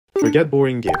Forget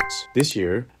boring gifts. This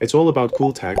year, it's all about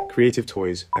cool tech, creative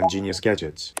toys, and genius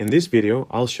gadgets. In this video,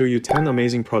 I'll show you 10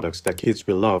 amazing products that kids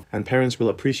will love and parents will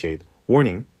appreciate.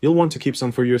 Warning, you'll want to keep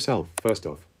some for yourself. First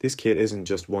off, this kit isn't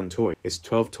just one toy, it's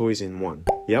 12 toys in one.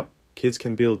 Yep, kids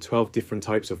can build 12 different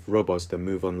types of robots that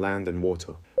move on land and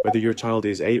water. Whether your child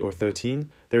is 8 or 13,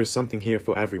 there is something here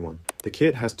for everyone. The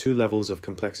kit has 2 levels of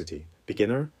complexity,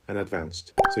 beginner and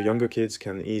advanced, so younger kids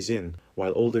can ease in,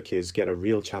 while older kids get a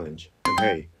real challenge. And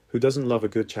hey, who doesn't love a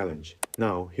good challenge?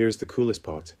 Now, here's the coolest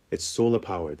part. It's solar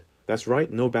powered. That's right,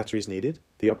 no batteries needed.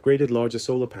 The upgraded larger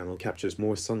solar panel captures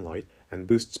more sunlight and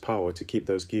boosts power to keep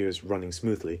those gears running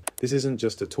smoothly. This isn't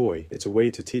just a toy, it's a way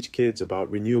to teach kids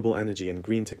about renewable energy and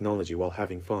green technology while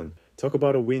having fun. Talk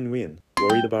about a win-win.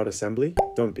 Worried about assembly?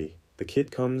 Don't be. The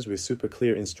kit comes with super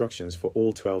clear instructions for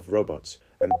all 12 robots.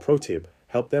 And pro tip,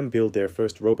 help them build their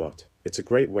first robot. It's a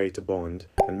great way to bond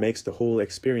and makes the whole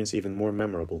experience even more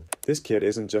memorable. This kit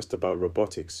isn't just about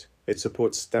robotics. It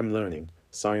supports STEM learning,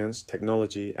 science,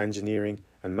 technology, engineering,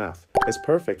 and math. It's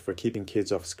perfect for keeping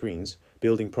kids off screens,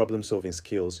 building problem-solving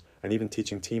skills, and even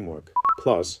teaching teamwork.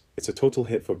 Plus, it's a total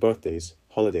hit for birthdays,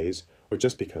 holidays, or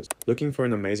just because. Looking for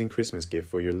an amazing Christmas gift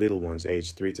for your little ones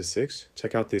aged 3 to 6?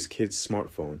 Check out this kid's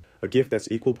smartphone, a gift that's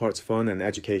equal parts fun and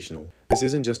educational. This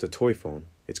isn't just a toy phone.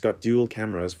 It's got dual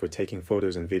cameras for taking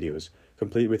photos and videos,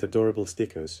 complete with adorable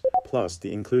stickers. Plus,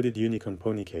 the included unicorn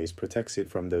pony case protects it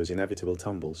from those inevitable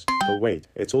tumbles. But wait,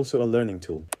 it's also a learning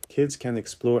tool. Kids can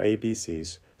explore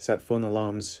ABCs, set phone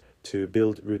alarms to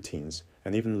build routines,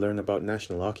 and even learn about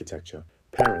national architecture.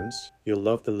 Parents, you'll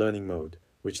love the learning mode,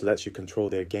 which lets you control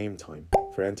their game time.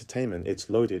 For entertainment, it's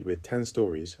loaded with 10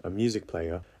 stories, a music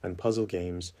player, and puzzle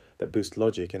games that boost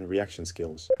logic and reaction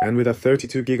skills. And with a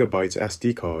 32GB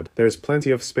SD card, there's plenty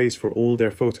of space for all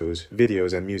their photos,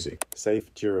 videos, and music.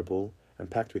 Safe, durable, and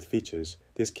packed with features,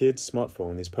 this kid's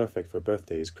smartphone is perfect for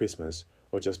birthdays, Christmas,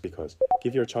 or just because.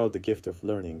 Give your child the gift of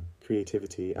learning,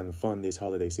 creativity, and fun this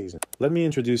holiday season. Let me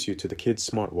introduce you to the kid's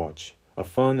smartwatch. A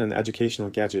fun and educational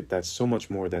gadget that's so much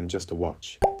more than just a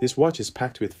watch. This watch is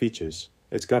packed with features.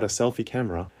 It's got a selfie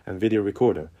camera and video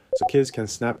recorder, so kids can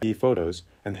snap photos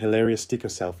and hilarious sticker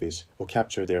selfies or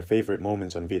capture their favorite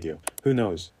moments on video. Who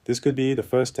knows, this could be the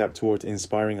first step toward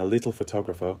inspiring a little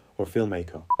photographer or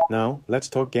filmmaker. Now, let's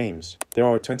talk games. There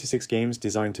are 26 games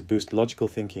designed to boost logical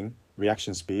thinking,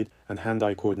 reaction speed, and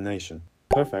hand-eye coordination.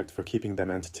 Perfect for keeping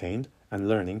them entertained and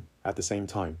learning at the same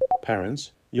time.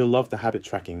 Parents, you'll love the habit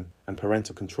tracking and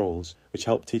parental controls, which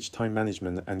help teach time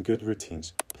management and good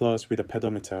routines. Plus, with a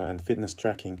pedometer and fitness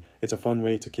tracking, it's a fun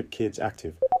way to keep kids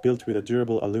active. Built with a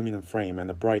durable aluminum frame and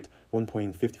a bright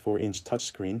 1.54-inch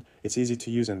touchscreen, it's easy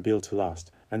to use and built to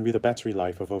last. And with a battery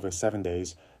life of over 7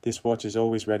 days, this watch is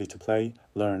always ready to play,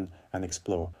 learn, and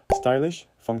explore. Stylish,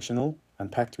 functional,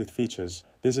 and packed with features,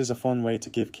 this is a fun way to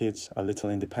give kids a little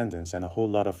independence and a whole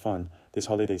lot of fun this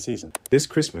holiday season. This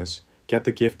Christmas, get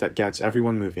the gift that gets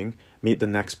everyone moving, meet the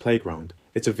next playground.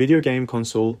 It's a video game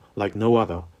console like no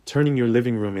other, turning your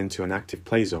living room into an active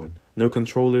play zone. No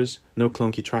controllers, no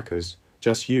clunky trackers,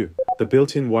 just you. The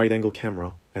built-in wide-angle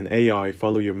camera and AI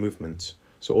follow your movements,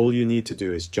 so all you need to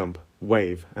do is jump,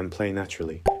 wave, and play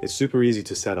naturally. It's super easy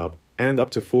to set up, and up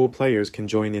to 4 players can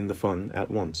join in the fun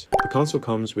at once. The console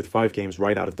comes with 5 games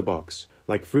right out of the box,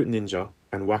 like Fruit Ninja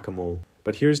and Whack-A-Mole.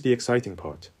 But here's the exciting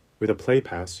part. With a Play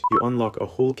Pass, you unlock a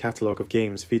whole catalog of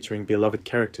games featuring beloved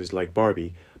characters like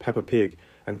Barbie, Peppa Pig,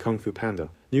 and Kung Fu Panda.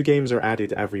 New games are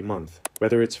added every month.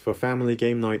 Whether it's for family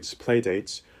game nights, play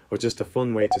dates, or just a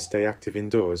fun way to stay active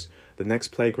indoors, the next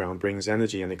playground brings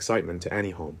energy and excitement to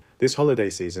any home. This holiday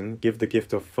season, give the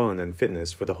gift of fun and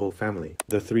fitness for the whole family.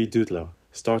 The 3 Doodler,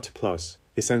 Start Plus,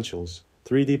 Essentials.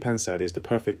 3D pen set is the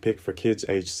perfect pick for kids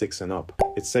aged 6 and up.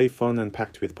 It's safe, fun, and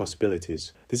packed with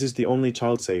possibilities. This is the only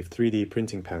child-safe 3D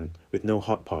printing pen with no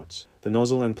hot parts. The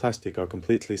nozzle and plastic are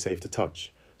completely safe to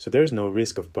touch, so there's no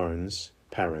risk of burns.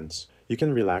 Parents, you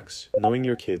can relax, knowing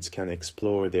your kids can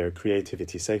explore their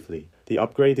creativity safely. The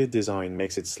upgraded design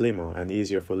makes it slimmer and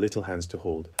easier for little hands to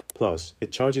hold. Plus,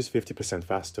 it charges 50%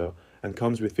 faster and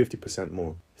comes with 50%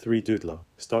 more. 3 Doodler,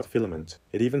 Start Filament.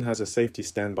 It even has a safety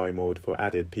standby mode for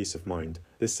added peace of mind.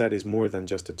 This set is more than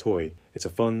just a toy. It's a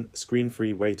fun,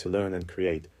 screen-free way to learn and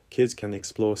create. Kids can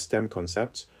explore STEM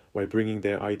concepts while bringing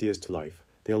their ideas to life.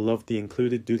 They'll love the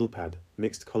included doodle pad,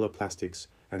 mixed color plastics,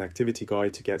 and activity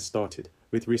guide to get started.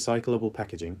 With recyclable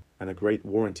packaging and a great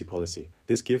warranty policy,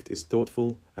 this gift is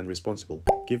thoughtful and responsible.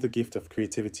 Give the gift of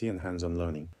creativity and hands-on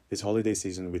learning. This holiday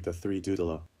season with the 3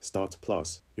 Doodler, Start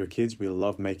Plus, your kids will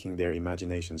love making their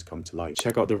imaginations come to life.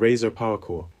 Check out the Razer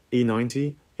PowerCore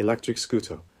E90 electric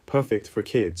scooter. Perfect for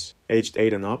kids aged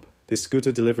 8 and up. this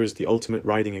scooter delivers the ultimate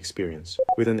riding experience.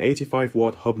 With an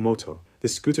 85-watt hub motor,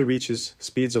 this scooter reaches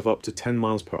speeds of up to 10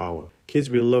 miles per hour. Kids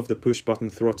will love the push-button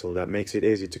throttle that makes it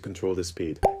easy to control the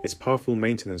speed. It's powerful,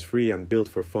 maintenance-free, and built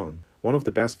for fun. One of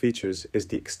the best features is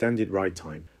the extended ride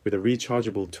time. With a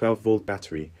rechargeable 12-volt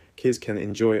battery, kids can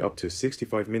enjoy up to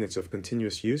 65 minutes of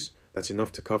continuous use. That's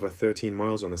enough to cover 13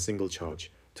 miles on a single charge.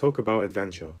 Talk about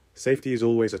adventure. Safety is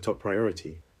always a top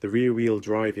priority. The rear-wheel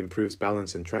drive improves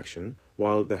balance and traction,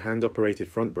 while the hand-operated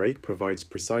front brake provides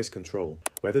precise control.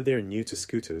 Whether they're new to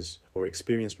scooters or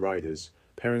experienced riders,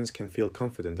 parents can feel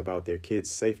confident about their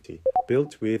kids' safety.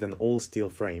 Built with an all-steel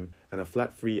frame and a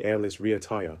flat-free airless rear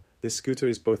tire, this scooter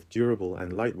is both durable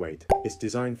and lightweight. It's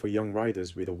designed for young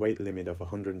riders with a weight limit of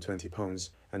 120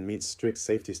 pounds and meets strict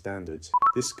safety standards.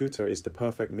 This scooter is the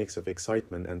perfect mix of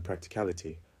excitement and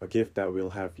practicality, a gift that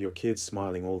will have your kids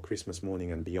smiling all Christmas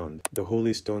morning and beyond. The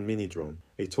Holy Stone Mini Drone,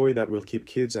 a toy that will keep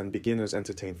kids and beginners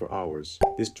entertained for hours.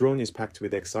 This drone is packed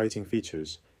with exciting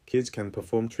features. Kids can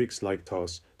perform tricks like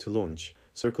toss to launch,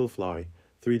 circle fly,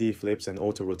 3D flips, and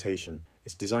auto rotation.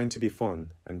 It's designed to be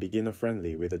fun and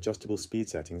beginner-friendly with adjustable speed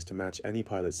settings to match any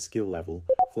pilot's skill level.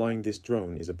 Flying this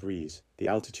drone is a breeze. The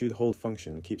altitude hold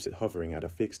function keeps it hovering at a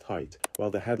fixed height, while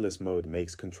the headless mode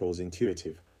makes controls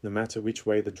intuitive, no matter which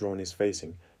way the drone is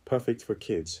facing. Perfect for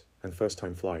kids and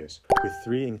first-time flyers. With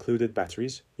 3 included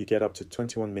batteries, you get up to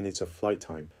 21 minutes of flight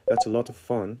time. That's a lot of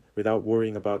fun without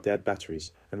worrying about dead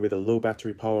batteries. And with a low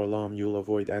battery power alarm, you'll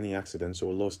avoid any accidents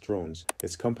or lost drones.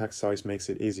 Its compact size makes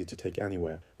it easy to take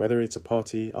anywhere. Whether it's a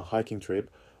party, a hiking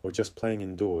trip, or just playing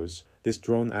indoors, this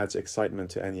drone adds excitement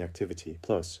to any activity.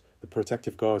 Plus, the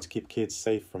protective guards keep kids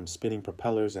safe from spinning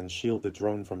propellers and shield the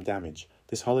drone from damage.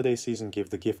 This holiday season, give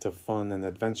the gift of fun and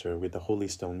adventure with the Holy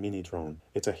Stone Mini Drone.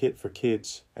 It's a hit for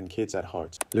kids and kids at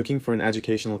heart. Looking for an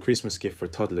educational Christmas gift for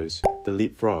toddlers? The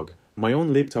LeapFrog. My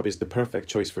own Leaptop is the perfect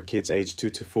choice for kids aged 2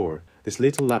 to 4. This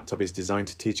little laptop is designed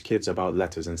to teach kids about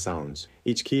letters and sounds.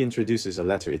 Each key introduces a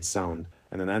letter, its sound,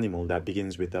 and an animal that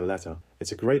begins with that letter.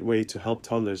 It's a great way to help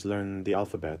toddlers learn the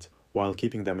alphabet while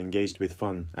keeping them engaged with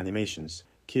fun animations.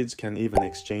 Kids can even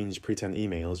exchange pretend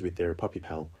emails with their puppy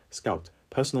pal, Scout.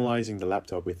 Personalizing the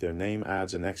laptop with their name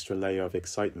adds an extra layer of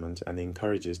excitement and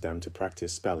encourages them to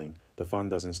practice spelling. The fun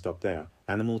doesn't stop there.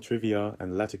 Animal trivia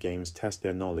and letter games test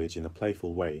their knowledge in a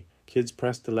playful way. Kids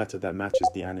press the letter that matches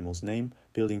the animal's name,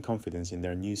 building confidence in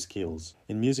their new skills.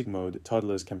 In music mode,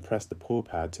 toddlers can press the paw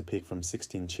pad to pick from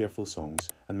 16 cheerful songs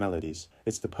and melodies.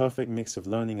 It's the perfect mix of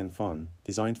learning and fun,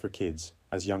 designed for kids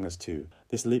as young as 2.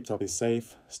 This Leaptop is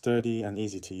safe, sturdy, and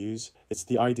easy to use. It's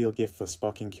the ideal gift for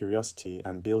sparking curiosity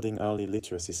and building early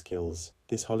literacy skills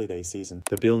this holiday season.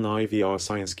 The Bill Nye VR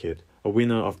Science Kit, a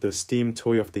winner of the STEAM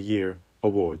Toy of the Year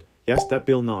award. Yes, that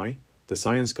Bill Nye, the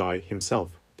science guy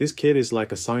himself. This kit is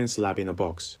like a science lab in a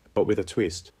box, but with a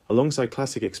twist. Alongside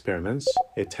classic experiments,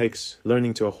 it takes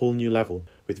learning to a whole new level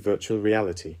with virtual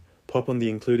reality. Pop on the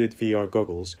included VR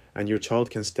goggles, and your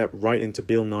child can step right into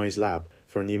Bill Nye's lab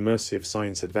for an immersive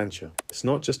science adventure. It's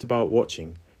not just about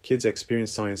watching. Kids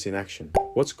experience science in action.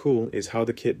 What's cool is how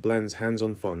the kit blends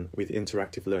hands-on fun with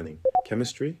interactive learning.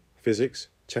 Chemistry, physics,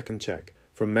 check and check.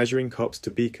 From measuring cups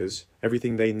to beakers,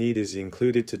 everything they need is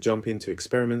included to jump into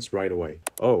experiments right away.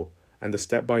 Oh, and the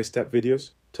step-by-step videos?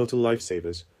 Total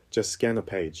lifesavers. Just scan a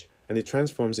page, and it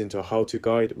transforms into a how-to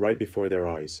guide right before their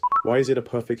eyes. Why is it a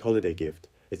perfect holiday gift?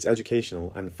 It's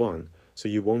educational and fun, so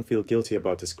you won't feel guilty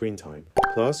about the screen time.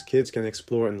 Plus, kids can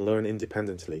explore and learn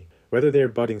independently. Whether they're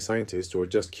budding scientists or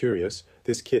just curious,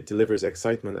 this kit delivers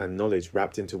excitement and knowledge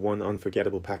wrapped into one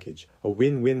unforgettable package. A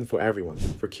win-win for everyone.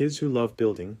 For kids who love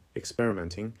building,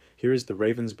 experimenting, here is the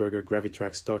Ravensburger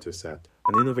Gravitrax Starter Set,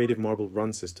 an innovative marble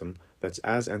run system that's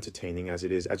as entertaining as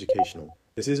it is educational.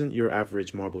 This isn't your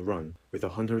average marble run. With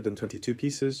 122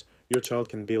 pieces, your child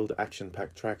can build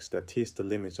action-packed tracks that test the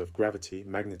limits of gravity,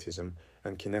 magnetism,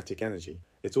 and kinetic energy.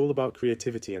 It's all about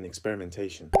creativity and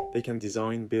experimentation. They can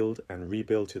design, build, and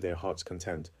rebuild to their heart's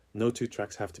content. No 2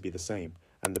 tracks have to be the same.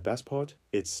 And the best part?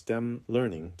 It's STEM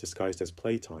learning disguised as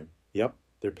playtime. Yup,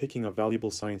 they're picking up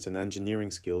valuable science and engineering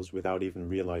skills without even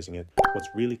realizing it. What's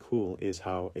really cool is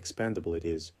how expandable it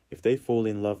is. If they fall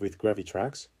in love with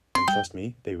Gravitrax, and trust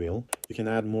me, they will, you can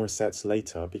add more sets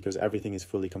later because everything is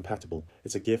fully compatible.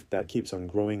 It's a gift that keeps on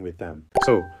growing with them.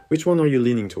 So, which one are you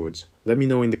leaning towards? Let me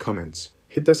know in the comments.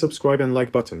 Hit that subscribe and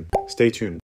like button. Stay tuned.